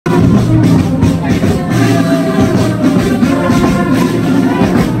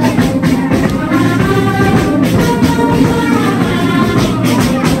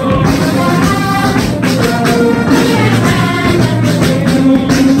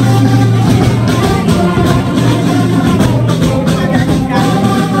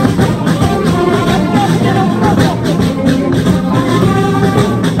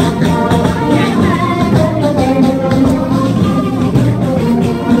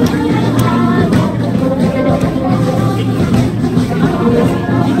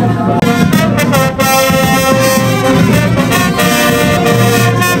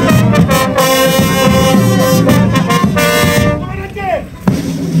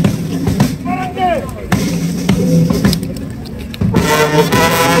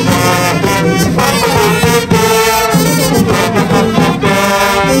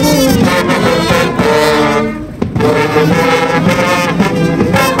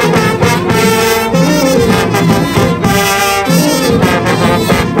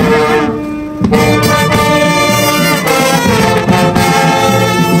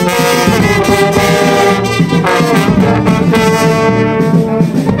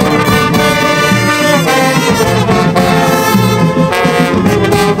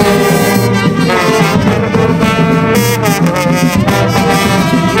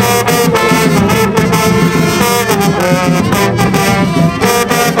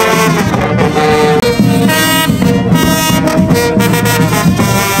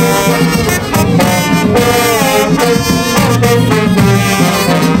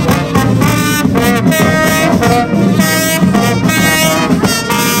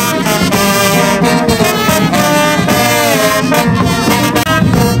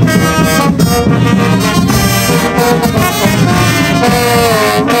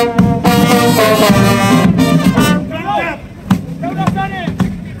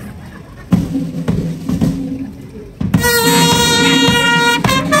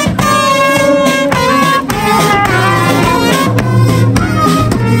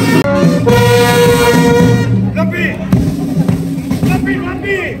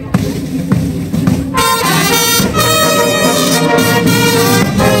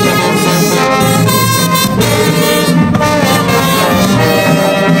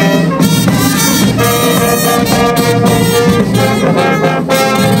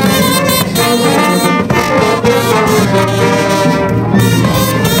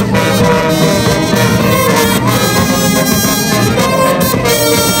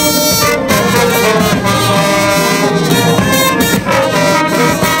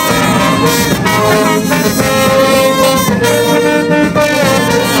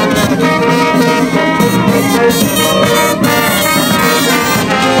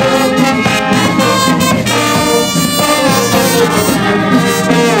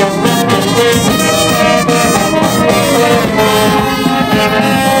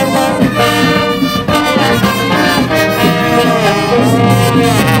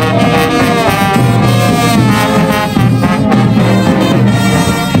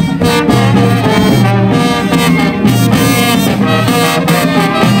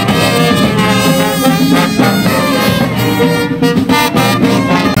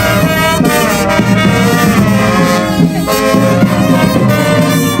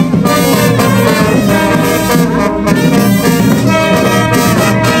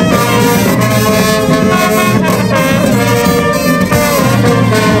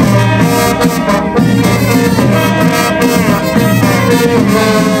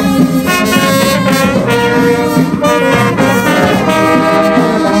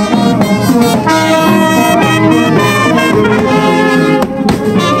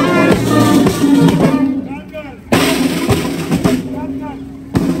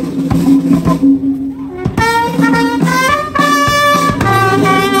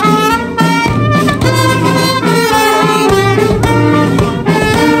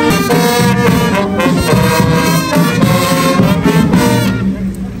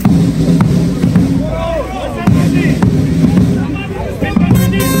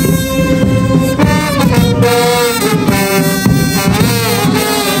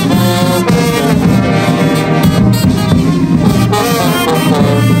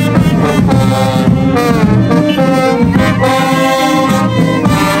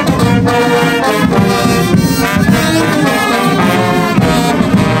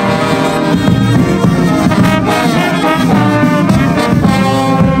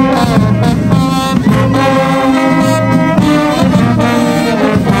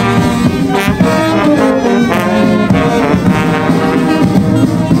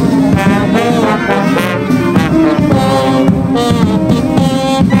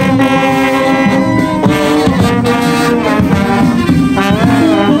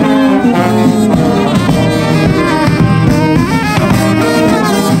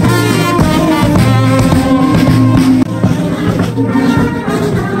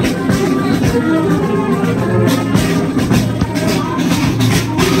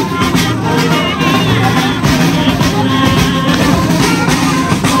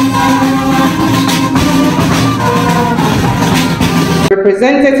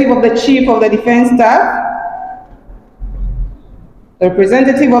representative of the Chief of the Defense Staff, the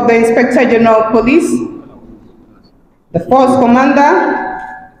representative of the Inspector General of Police, the Force Commander,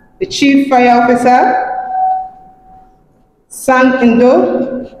 the Chief Fire Officer, Sang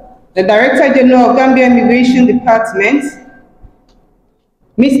Indo, the Director General of Gambia Immigration Department,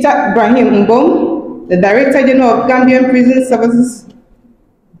 Mr. Ibrahim Mbong, the Director General of Gambian Prison Services,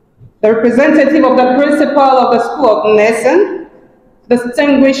 the representative of the Principal of the School of Nursing,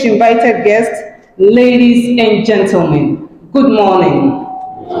 distinguished invited guests, ladies and gentlemen, good morning.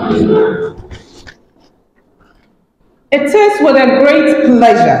 It is with a great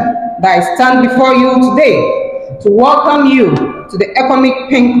pleasure that I stand before you today to welcome you to the ECOMIG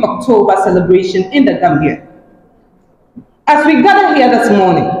Pink October celebration in the Gambia. As we gather here this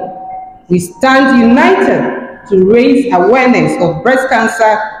morning, we stand united to raise awareness of breast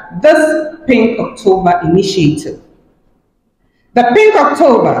cancer this Pink October initiative. The Pink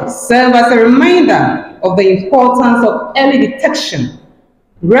October serves as a reminder of the importance of early detection,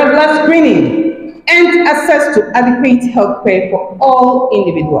 regular screening, and access to adequate health care for all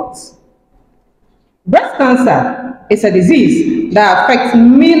individuals. Breast cancer is a disease that affects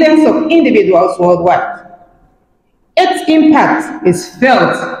millions of individuals worldwide. Its impact is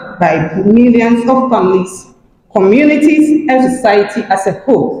felt by millions of families, communities, and society as a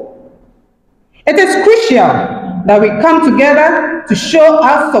whole. It is crucial that we come together to show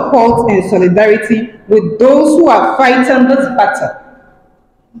our support and solidarity with those who are fighting this battle,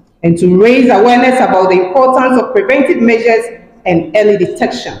 and to raise awareness about the importance of preventive measures and early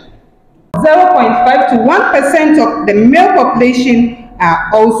detection. 0.5 to 1% of the male population are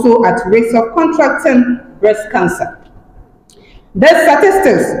also at risk of contracting breast cancer. The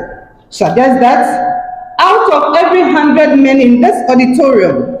statistics suggest that out of every 100 men in this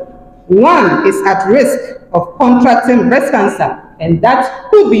auditorium, 1 is at risk of contracting breast cancer, and that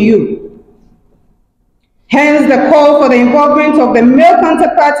could be you. Hence the call for the involvement of the male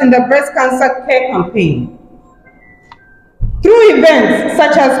counterparts in the breast cancer care campaign. Through events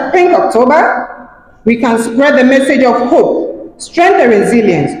such as Pink October, we can spread the message of hope, strength and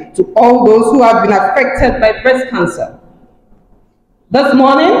resilience to all those who have been affected by breast cancer. This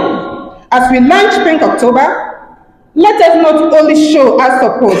morning, as we launch Pink October, let us not only show our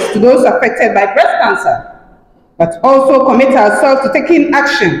support to those affected by breast cancer, but also commit ourselves to taking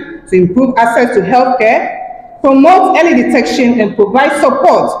action to improve access to healthcare, promote early detection, and provide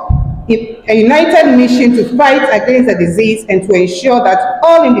support in a united mission to fight against the disease and to ensure that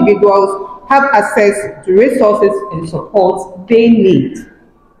all individuals have access to resources and support they need.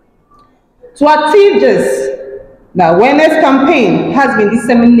 To achieve this, the awareness campaign has been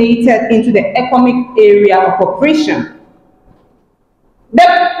disseminated into the ECOMIG area of operation. The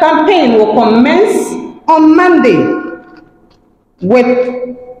campaign will commence on Monday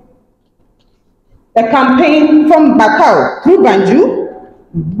with a campaign from Bakau through Banjul,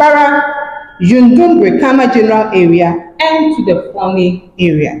 Bara, Yundum, Brikama General Area, and to the Foni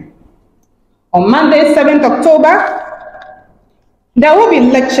area. On Monday, 7th October, there will be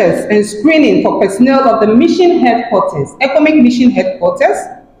lectures and screening for personnel of the mission headquarters, ECOMIG Mission Headquarters,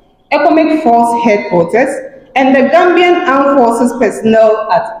 ECOMIG Force Headquarters, and the Gambian Armed Forces personnel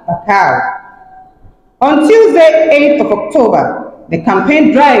at Bakau. On Tuesday, 8th of October, the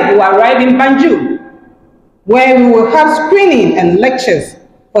campaign drive will arrive in Banjul, where we will have screening and lectures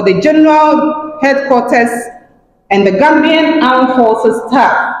for the General Headquarters and the Gambian Armed Forces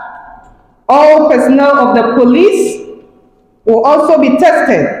staff. All personnel of the police will also be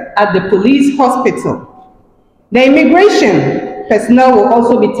tested at the police hospital. The immigration personnel will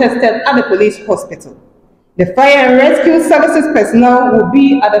also be tested at the police hospital. The fire and rescue services personnel will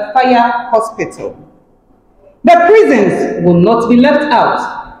be at the fire hospital. The prisons will not be left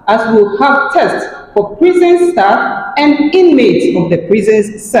out, as we will have tests for prison staff and inmates of the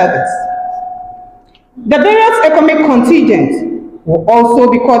prison service. The various ECOMIG contingents will also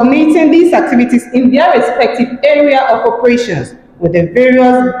be coordinating these activities in their respective area of operations with the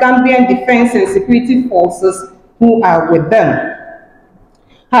various Gambian defense and security forces who are with them.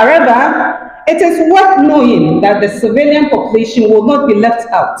 However, it is worth knowing that the civilian population will not be left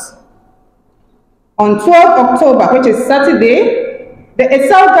out. On 12th October, which is Saturday, the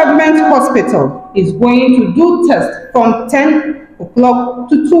Esau Government Hospital is going to do tests from 10 o'clock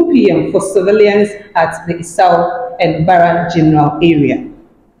to 2 p.m. for civilians at the Esau and Bara General Area.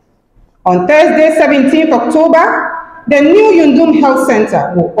 On Thursday, 17th October, the new Yundum Health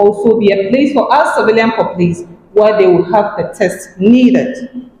Center will also be a place for our civilian populace where they will have the tests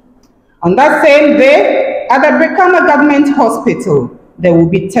needed. On that same day, at the Brikama Government Hospital, there will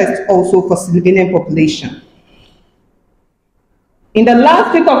be tests also for civilian population. In the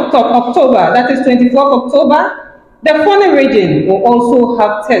last week of October, that is 24th October, the Foni region will also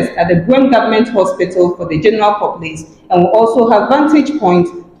have tests at the Buem Government Hospital for the general populace and will also have vantage points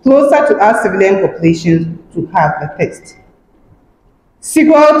closer to our civilian population to have the test.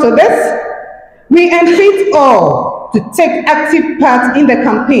 Sequel to this, we entreat all to take active part in the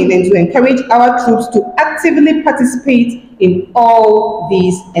campaign and to encourage our troops to actively participate in all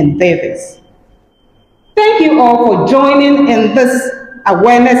these endeavors. Thank you all for joining in this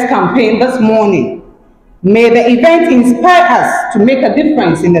awareness campaign this morning. May the event inspire us to make a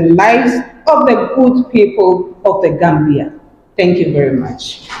difference in the lives of the good people of the Gambia. Thank you very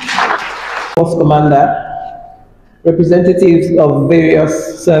much. Force Commander, representatives of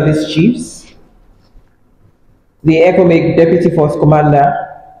various service chiefs, the ECOMIG Deputy Force Commander,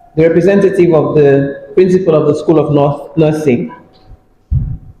 the representative of the Principal of the School of Nursing,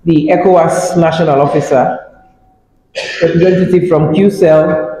 the ECOWAS National Officer, representative from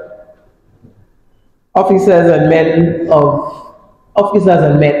QCell, officers and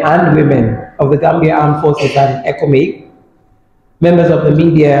men and women of the Gambia Armed Forces and ECOMIG, members of the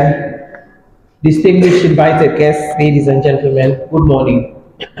media, distinguished invited guests, ladies and gentlemen, good morning.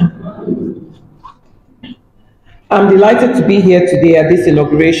 I'm delighted to be here today at this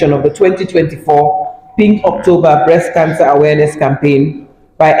inauguration of the 2024 Pink October Breast Cancer Awareness Campaign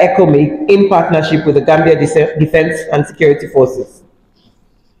by ECOMIG in partnership with the Gambia Defense and Security Forces.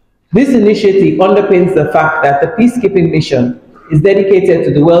 This initiative underpins the fact that the peacekeeping mission is dedicated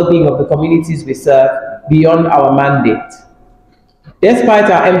to the well-being of the communities we serve beyond our mandate. Despite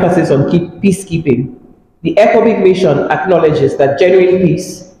our emphasis on peacekeeping, The ECOMIG mission acknowledges that genuine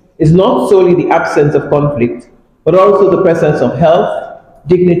peace is not solely the absence of conflict, but also the presence of health,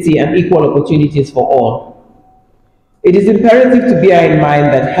 dignity, and equal opportunities for all. It is imperative to bear in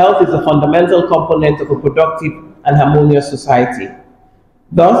mind that health is a fundamental component of a productive and harmonious society.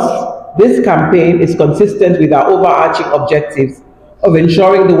 Thus, this campaign is consistent with our overarching objectives of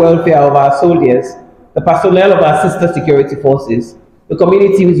ensuring the welfare of our soldiers, the personnel of our sister security forces, the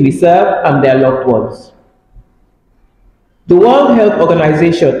communities we serve, and their loved ones. The World Health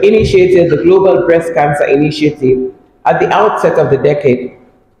Organization initiated the Global Breast Cancer Initiative at the outset of the decade,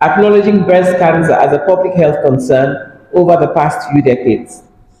 acknowledging breast cancer as a public health concern over the past few decades.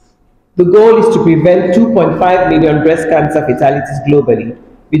 The goal is to prevent 2.5 million breast cancer fatalities globally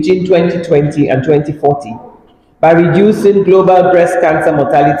between 2020 and 2040 by reducing global breast cancer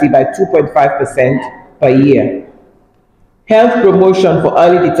mortality by 2.5% per year. Health promotion for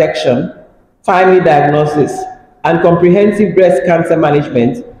early detection, timely diagnosis, and comprehensive breast cancer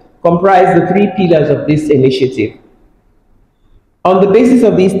management comprise the three pillars of this initiative. On the basis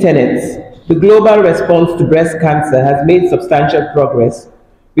of these tenets, the global response to breast cancer has made substantial progress,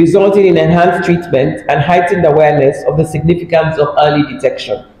 resulting in enhanced treatment and heightened awareness of the significance of early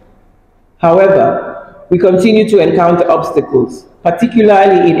detection. However, we continue to encounter obstacles,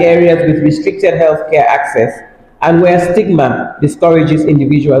 particularly in areas with restricted healthcare access and where stigma discourages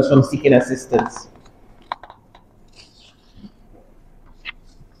individuals from seeking assistance.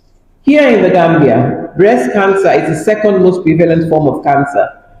 Here in the Gambia, breast cancer is the second most prevalent form of cancer,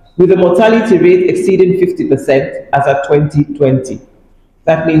 with a mortality rate exceeding 50% as of 2020.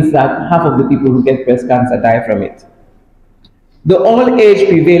 That means that half of the people who get breast cancer die from it. The all-age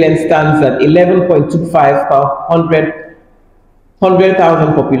prevalence stands at 11.25 per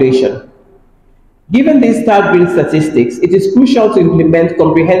 100,000 population. Given these staggering statistics, it is crucial to implement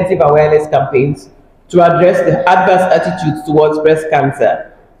comprehensive awareness campaigns to address the adverse attitudes towards breast cancer,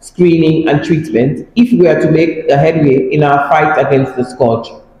 screening, and treatment if we are to make a headway in our fight against the scourge.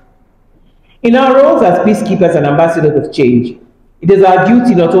 In our roles as peacekeepers and ambassadors of change, it is our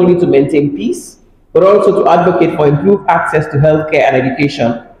duty not only to maintain peace, but also to advocate for improved access to healthcare and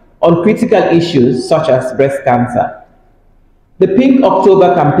education on critical issues such as breast cancer. The Pink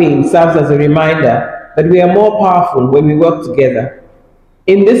October campaign serves as a reminder that we are more powerful when we work together.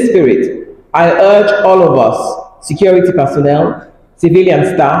 In this spirit, I urge all of us, security personnel, civilian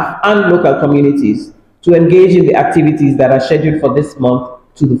staff, and local communities to engage in the activities that are scheduled for this month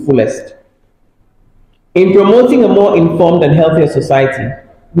to the fullest. In promoting a more informed and healthier society,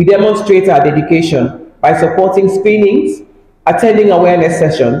 we demonstrate our dedication by supporting screenings, attending awareness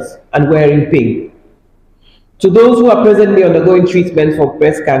sessions, and wearing pink. To those who are presently undergoing treatment for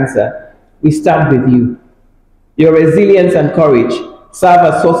breast cancer, we stand with you. Your resilience and courage serve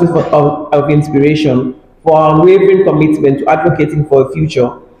as sources of inspiration for our unwavering commitment to advocating for a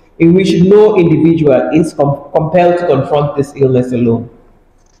future in which no individual is compelled to confront this illness alone.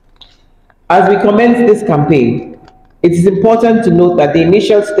 As we commence this campaign, it is important to note that the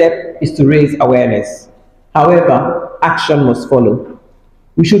initial step is to raise awareness. However, action must follow.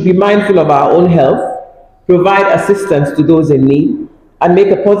 We should be mindful of our own health, provide assistance to those in need, and make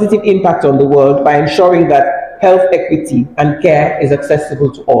a positive impact on the world by ensuring that health equity and care is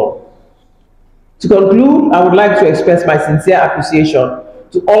accessible to all. To conclude, I would like to express my sincere appreciation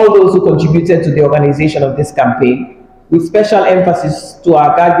to all those who contributed to the organization of this campaign, with special emphasis to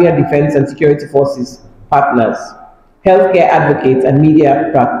our Gambian Defense and Security Forces partners, healthcare advocates, and media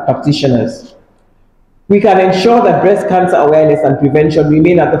practitioners. We can ensure that breast cancer awareness and prevention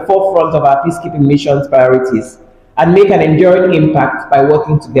remain at the forefront of our peacekeeping mission's priorities and make an enduring impact by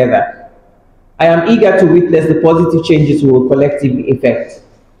working together. I am eager to witness the positive changes we will collectively effect.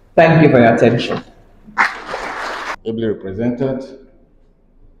 Thank you for your attention. Ably represented,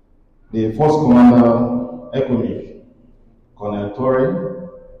 the Force Commander ECOMIG, Colonel Torre,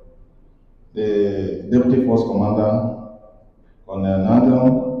 the Deputy Force Commander, Colonel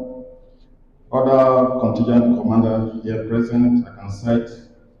Nandel, other contingent commander here present. I can cite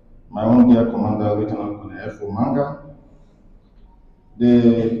my own dear commander, Lieutenant Colonel F. Manga,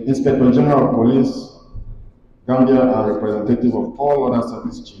 the Inspector General of Police, Gambia, and representative of all other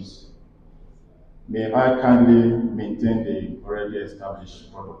service chiefs. May I kindly maintain the already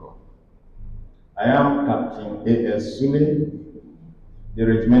established protocol. I am Captain A.S. Sule, the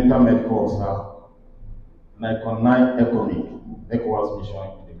Regimental Medical Officer, Nikon 9 ECOMIG, ECOWAS mission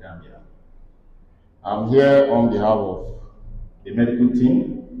in the Gambia. I'm here on behalf of the medical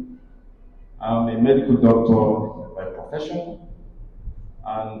team. I'm a medical doctor by profession,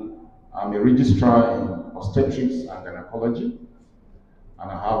 and I'm a registrar in obstetrics and gynecology, and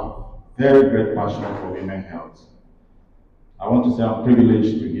I have very great passion for women's health. I want to say I'm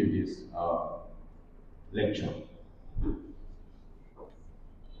privileged to give this lecture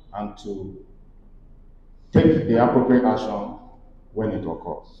and to take the appropriate action when it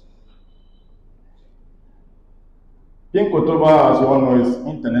occurs. Pink October, as we all know, is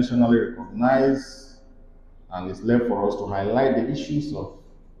internationally recognized, and it's left for us to highlight the issues of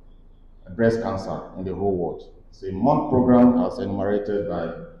breast cancer in the whole world. It's a month program as enumerated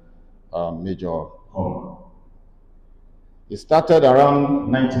by Major Homer. It started around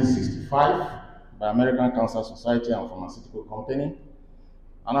 1965 by American Cancer Society and Pharmaceutical Company.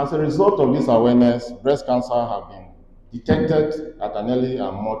 And as a result of this awareness, breast cancer have been detected at an early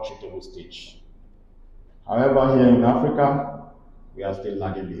and more treatable stage. However, here in Africa, we are still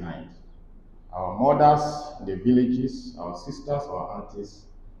lagging behind. Our mothers in the villages, our sisters, our aunties,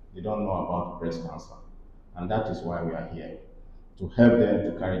 they don't know about breast cancer. And that is why we are here, to help them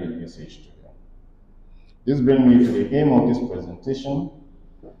to carry the message to them. This brings me to the aim of this presentation,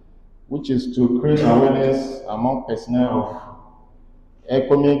 which is to create awareness among personnel of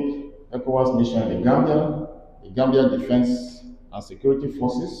ECOMIG, ECOWAS mission in the Gambia Defense and Security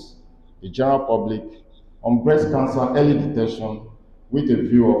Forces, the general public, on breast cancer early detection with a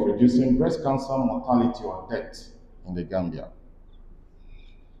view of reducing breast cancer mortality or death in the Gambia.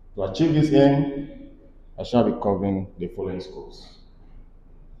 To achieve this aim, I shall be covering the following scopes: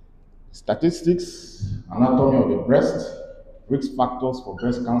 statistics, anatomy of the breast, risk factors for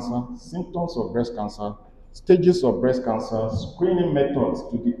breast cancer, symptoms of breast cancer, stages of breast cancer, screening methods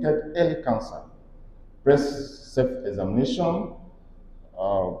to detect early cancer, breast self-examination,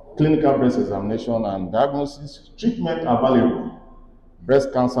 clinical breast examination and diagnosis, treatment available,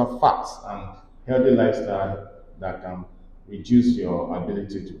 breast cancer facts, and healthy lifestyle that can reduce your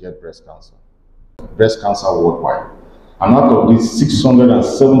ability to get breast cancer. Breast cancer worldwide. And out of these,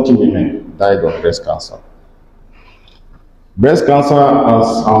 670 women died of breast cancer. Breast cancer,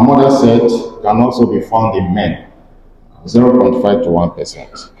 as our mother said, can also be found in men, 0.5 to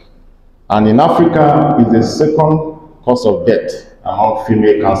 1%. And in Africa, it's the second cause of death among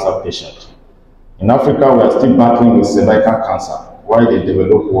female cancer patients. In Africa, we are still battling with cervical cancer, while the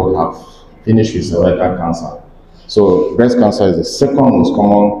developed world have finished with cervical cancer. So breast cancer is the second most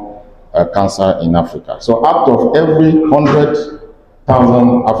common cancer in Africa. So out of every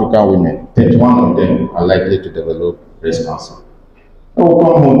 100,000 African women, 31 of them are likely to develop breast cancer. Now we'll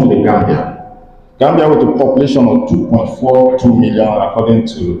come home to the Gambia. Gambia with a population of 2.42 million according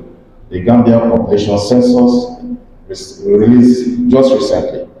to the Gambia Population Census released just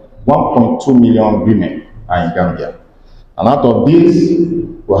recently. 1.2 million women are in Gambia. And out of these,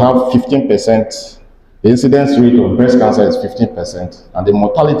 we have 15%. The incidence rate of breast cancer is 15%, and the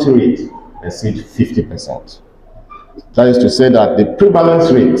mortality rate exceeds 50%. That is to say that the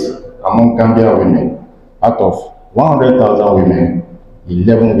prevalence rate among Gambian women, out of 100,000 women,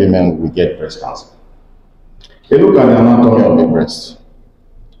 11 women will get breast cancer. A look at the anatomy of the breast.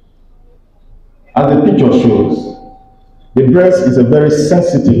 As the picture shows, the breast is a very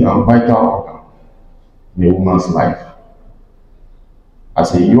sensitive and vital organ in a woman's life.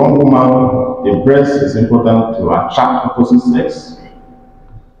 As a young woman, the breast is important to attract opposite sex.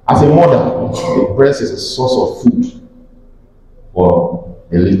 As a mother, the breast is a source of food for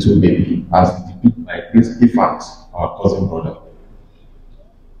a little baby, as depicted by this infant, our cousin brother.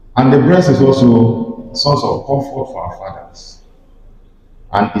 And the breast is also a source of comfort for our fathers,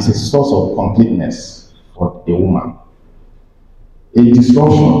 and it's a source of completeness for a woman. A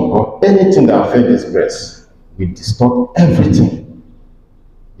distortion or anything that affects this breast will distort everything,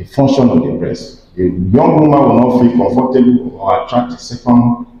 the function of the breast. The young woman will not feel comfortable or attract the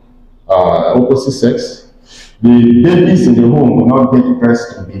second opposite sex. The babies in the home will not get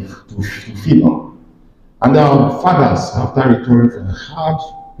breast to feed on. And our fathers, after returning from a hard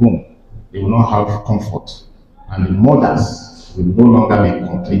home, they will not have comfort. And the mothers will no longer be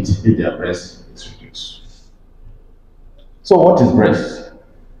complete if their breast is reduced. So what is breast?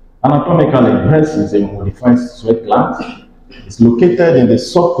 Anatomically, breast is a modified sweat gland. It's located in the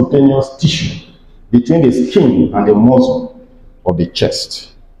subcutaneous tissue between the skin and the muscle of the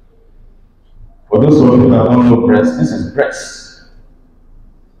chest. For those of you that don't know breast, this is breast.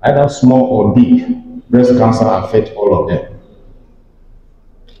 Either small or big, breast cancer affects all of them.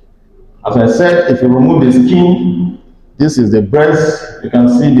 As I said, if you remove the skin, this is the breast. You can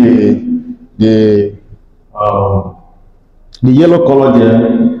see the yellow color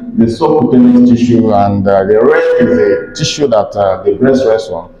there, the subcutaneous tissue, and the red is the tissue that the breast rests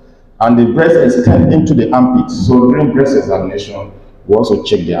on. And the breast extends into the armpit. So during breast examination, we also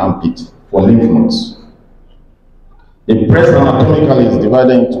check the armpit for lymph nodes. The breast anatomically is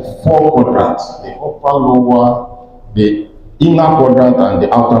divided into 4 quadrants: the upper, lower, the inner quadrant, and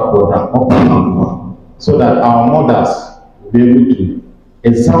the outer quadrant, upper and lower, so that our mothers will be able to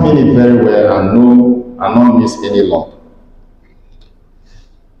examine it very well and know and not miss any lump.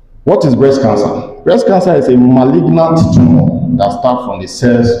 What is breast cancer? Breast cancer is a malignant tumor that starts from the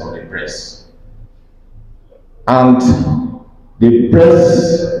cells of the breast. And the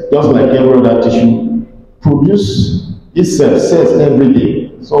breast, just like every other tissue, produce cells every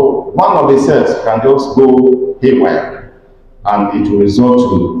day. So one of the cells can just go haywire and it will result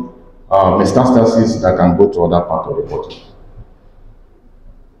to metastasis that can go to other part of the body.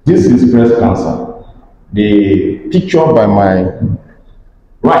 This is breast cancer. The picture by my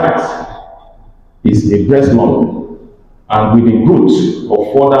right is a breast lump, and with the growth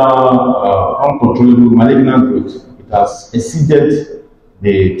of further uncontrollable malignant growth, it has exceeded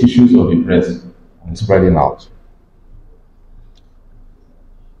the tissues of the breast and spreading out.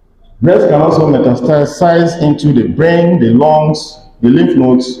 Breast can also metastasize into the brain, the lungs, the lymph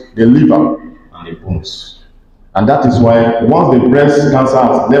nodes, the liver, and the bones. And that is why once the breast cancer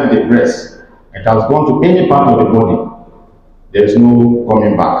has left the breast, it has gone to any part of the body, there is no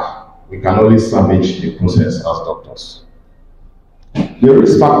coming back. We can only salvage the process as doctors. The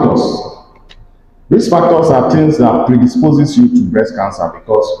risk factors. Risk factors are things that predisposes you to breast cancer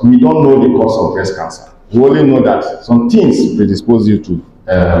because we don't know the cause of breast cancer. We only know that some things predispose you to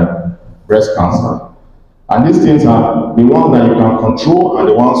breast cancer. And these things are the ones that you can control and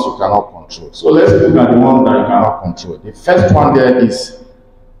the ones you cannot control. So let's look at the ones that you cannot control. The first one there is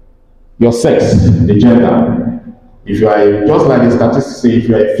your sex, the gender. If you are, just like the statistics say, if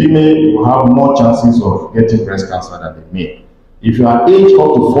you are a female, you have more chances of getting breast cancer than a male. If you are aged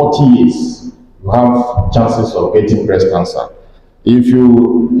up to 40 years, you have chances of getting breast cancer. If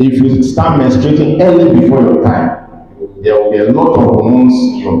you start menstruating early before your time, there will be a lot of hormones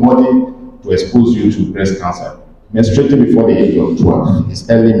in your body to expose you to breast cancer. Menstruating before the age of 12 is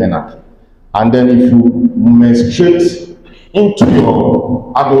early menarche. And then if you menstruate into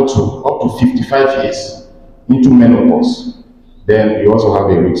your adulthood up to 55 years, into menopause, then you also have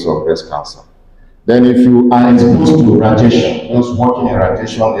a risk of breast cancer. Then if you are exposed to radiation, just working in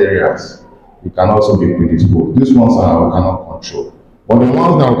radiation areas, you can also be predisposed. These ones we cannot control. But the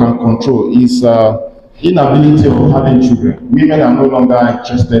ones that we can control is inability of having children. Women are no longer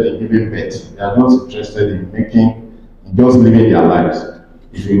interested in giving birth. They are just interested in just living their lives.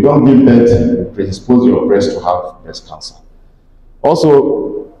 If you don't give birth, you predispose your breast to have breast cancer.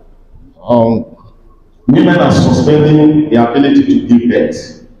 Also, women are suspending the ability to give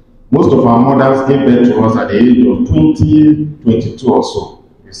birth. Most of our mothers gave birth to us at the age of 20, 22 or so.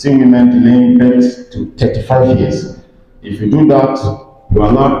 You see women delaying birth to 35 years. If you do that, you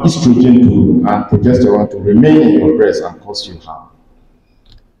allow estrogen and progesterone to remain in your breast and cause you harm.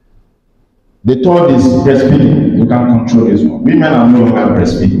 The third is breastfeeding. You can control this one. Women are no longer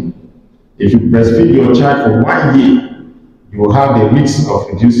breastfeeding. If you breastfeed your child for 1 year, you will have the risk of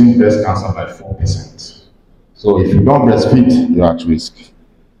reducing breast cancer by 4%. So if you don't breastfeed, you're at risk.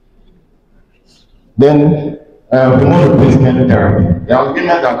 Then hormone replacement therapy. There are women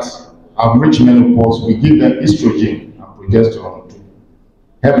that have reached menopause. We give them estrogen and progesterone to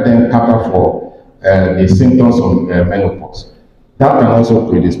help them cater for the symptoms of menopause. That can also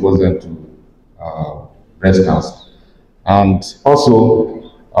predispose them to breast cancer. And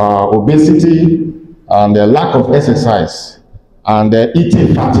also obesity and the lack of exercise and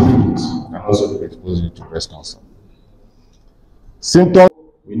eating fatty foods can also predispose you to breast cancer. Symptoms,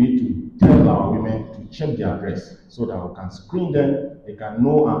 we need to tell our women to check their breasts so that we can screen them, they can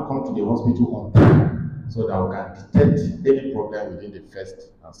know and come to the hospital on time so that we can detect any problem within the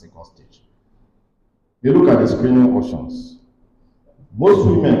first and second stage. They look at the screening options. Most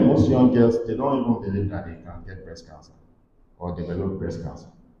women, most young girls, they don't even believe that they can get breast cancer or develop breast cancer.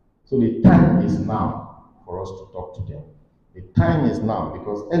 So the time is now for us to talk to them. The time is now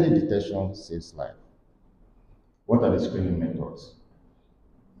because early detection saves life. What are the screening methods?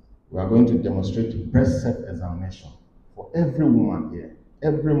 We are going to demonstrate breast self-examination for every woman here.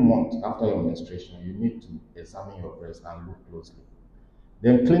 Every month after your menstruation, you need to examine your breast and look closely.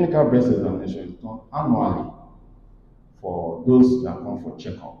 Then clinical breast examination is done annually for those that come for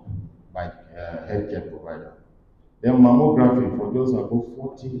checkup by healthcare provider. Then mammography for those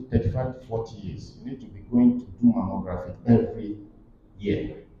above 35 to 40 years. You need to be going to do mammography every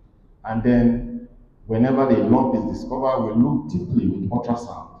year. And then whenever the lump is discovered, we look deeply with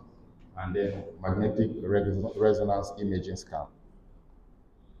ultrasound and then magnetic resonance imaging scan.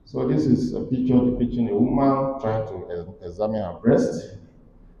 So this is a picture depicting a woman trying to examine her breast.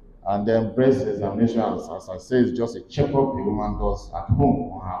 And then breast examination, as I say, is just a checkup a woman does at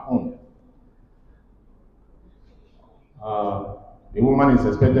home on her own. The woman is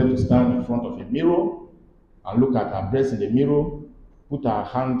expected to stand in front of a mirror and look at her breast in the mirror, put her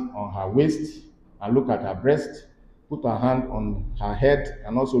hand on her waist and look at her breast, put her hand on her head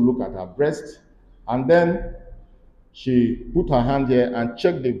and also look at her breast, and then she put her hand here and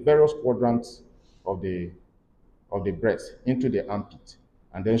check the various quadrants of the breast into the armpit,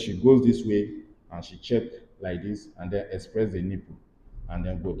 and then she goes this way and she check like this and then express the nipple and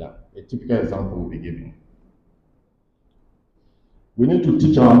then go down. A typical example will be given. We need to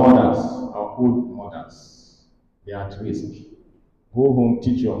teach our mothers, our old mothers. They are at risk. Go home,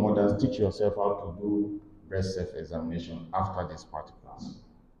 teach your mothers, teach yourself how to do breast self-examination after this particulars.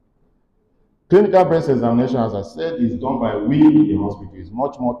 Clinical breast examination, as I said, is done by we in the hospital. It's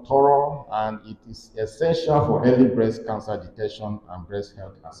much more thorough and it is essential for early breast cancer detection and breast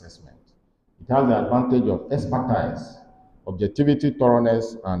health assessment. It has the advantage of expertise, objectivity,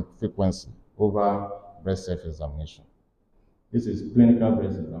 thoroughness, and frequency over breast self-examination. This is clinical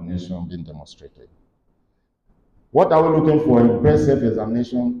breast examination being demonstrated. What are we looking for in breast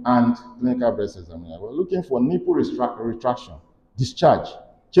self-examination and clinical breast examination? We're looking for nipple retraction, discharge,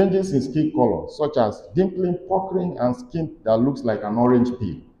 changes in skin color, such as dimpling, puckering, and skin that looks like an orange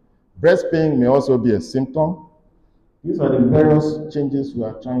peel. Breast pain may also be a symptom. These are the various changes we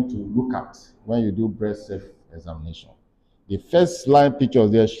are trying to look at when you do breast self-examination. The first line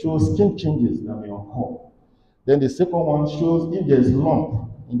pictures there shows skin changes that may occur. Then the second one shows if there is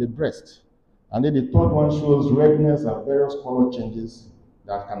lump in the breast. And then the third one shows redness and various color changes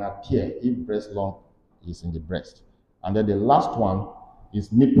that can appear if breast lump is in the breast. And then the last one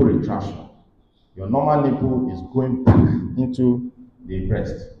is nipple retraction. Your normal nipple is going back into the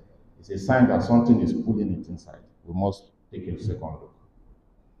breast. It's a sign that something is pulling it inside. We must take a second look.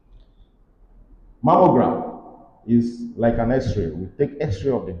 Mammogram is like an X-ray. We take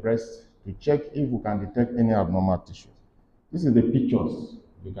X-ray of the breast to check if we can detect any abnormal tissue. This is the pictures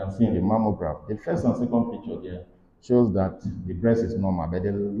you can see in the mammograph. The first and second picture there shows that the breast is normal, but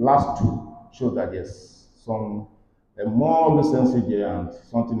the last two show that there's some more lucency there and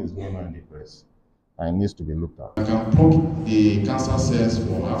something is going on in the breast and it needs to be looked at. I can poke the cancer cells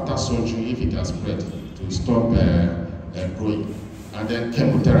for after surgery if it has spread to stop growing, and then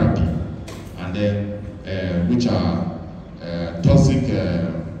chemotherapy, and then which are toxic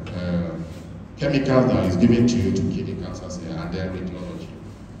chemicals that is given to you to kill the cancer cell, and then radiology.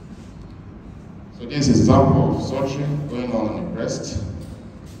 So this is an example of surgery going on in the breast.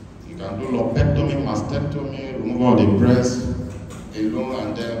 You can do lumpectomy, mastectomy, removal of the breast alone,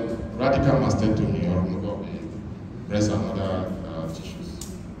 and then radical mastectomy or removal of the breast and other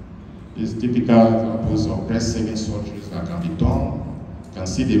tissues. These typical examples of breast-saving surgeries that can be done. You can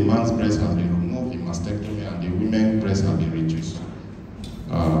see the man's breast has been removed in mastectomy and the women's breast has been reduced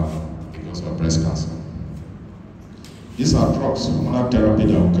because of breast cancer. These are drugs, hormonal therapy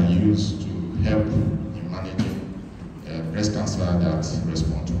that we can use to help in managing breast cancer that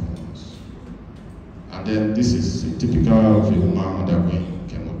respond to hormones. And then this is a typical of a woman undergoing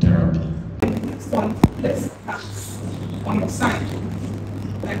chemotherapy. Some less acts on your side,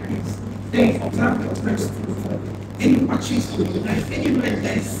 like this. Then observe your breast. Any patches, any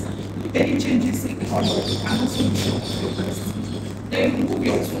redness, any changes in color, and also your breast. Then move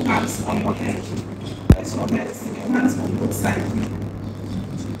your two hands on your head. That's your head, your hands on both sides.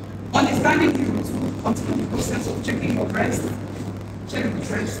 Understanding the root, continue the process of checking your breast. Check the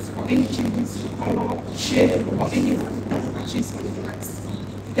breast for any changes in color, shape, or any patches on the breast.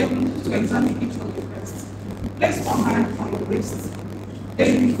 Then we move to examine each of the breast. Place one hand on your waist.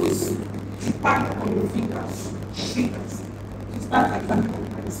 Then you use the pad on your fingers. You start examining the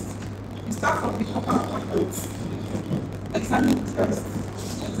breast. You start from the upper quadrant. Examine the breast.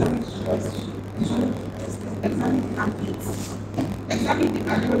 Examine the breast. Examine the breast. Examine the armpits. Examine the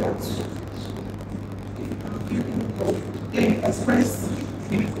areola. Then express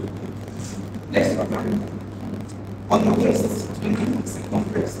the place your hand on your waist to the second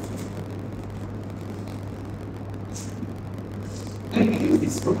breast. And we use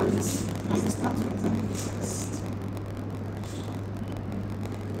these programs as we start to examine the breast.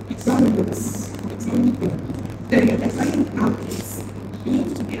 Examine this. Examine it. Then you examine the armpits. You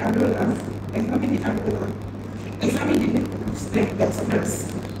move to the areola. Examine the areola. Examine the nipples. Then express.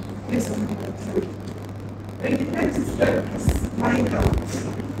 Place your hand on the waist. Then the next is lying down.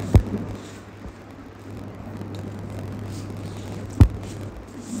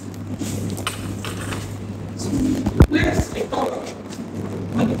 Place a collar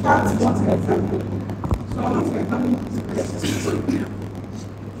on the part you want to examine. So I want to examine this breast.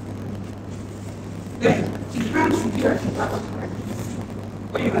 Then, it has to be a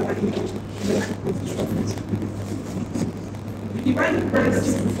when you are you divide the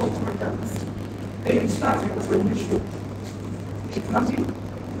prices before products, then you start with the solution.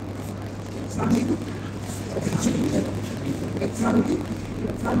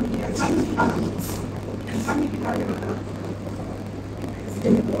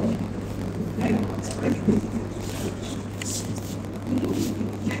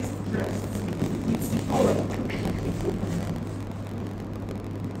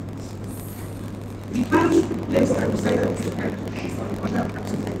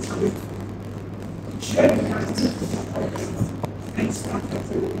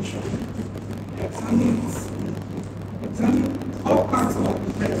 Examine all parts of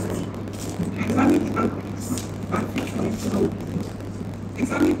the text. Examine the countries and features.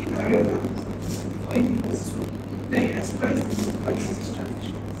 Examine the area for evidence. Then express the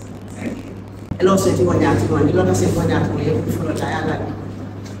strategy. Thank you. Hello, sir. You want to say what you follow dialogue.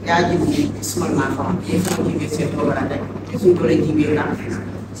 Yeah, give me small man from. If you give yourself over that, so you going to give you enough.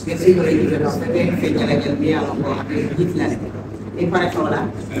 So you going to give you enough. Then you can be along with Hitler. In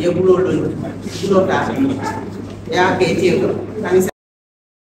particular, you blow that. Yeah, okay, you can say